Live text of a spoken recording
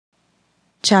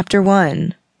Chapter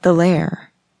 1. The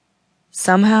Lair.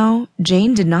 Somehow,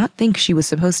 Jane did not think she was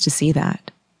supposed to see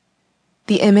that.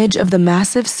 The image of the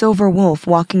massive silver wolf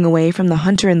walking away from the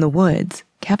hunter in the woods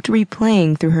kept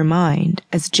replaying through her mind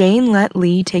as Jane let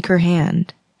Lee take her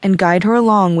hand and guide her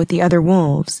along with the other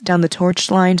wolves down the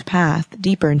torch-lined path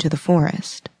deeper into the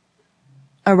forest.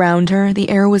 Around her,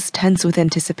 the air was tense with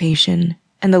anticipation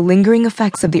and the lingering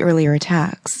effects of the earlier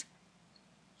attacks.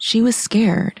 She was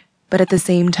scared, but at the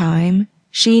same time,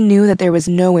 she knew that there was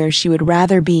nowhere she would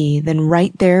rather be than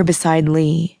right there beside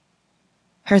Lee.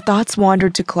 Her thoughts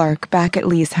wandered to Clark back at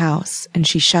Lee's house, and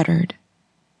she shuddered.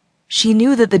 She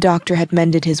knew that the doctor had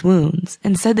mended his wounds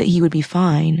and said that he would be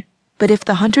fine, but if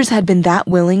the hunters had been that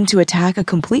willing to attack a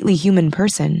completely human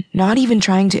person, not even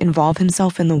trying to involve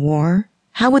himself in the war,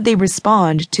 how would they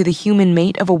respond to the human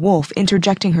mate of a wolf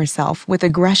interjecting herself with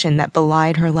aggression that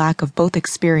belied her lack of both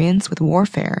experience with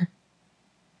warfare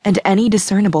and any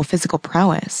discernible physical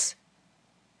prowess?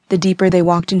 The deeper they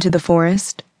walked into the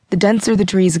forest, the denser the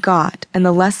trees got and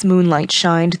the less moonlight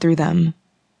shined through them.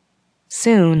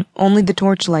 Soon, only the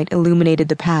torchlight illuminated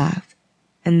the path,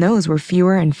 and those were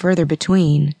fewer and further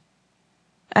between.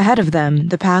 Ahead of them,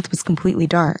 the path was completely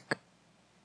dark.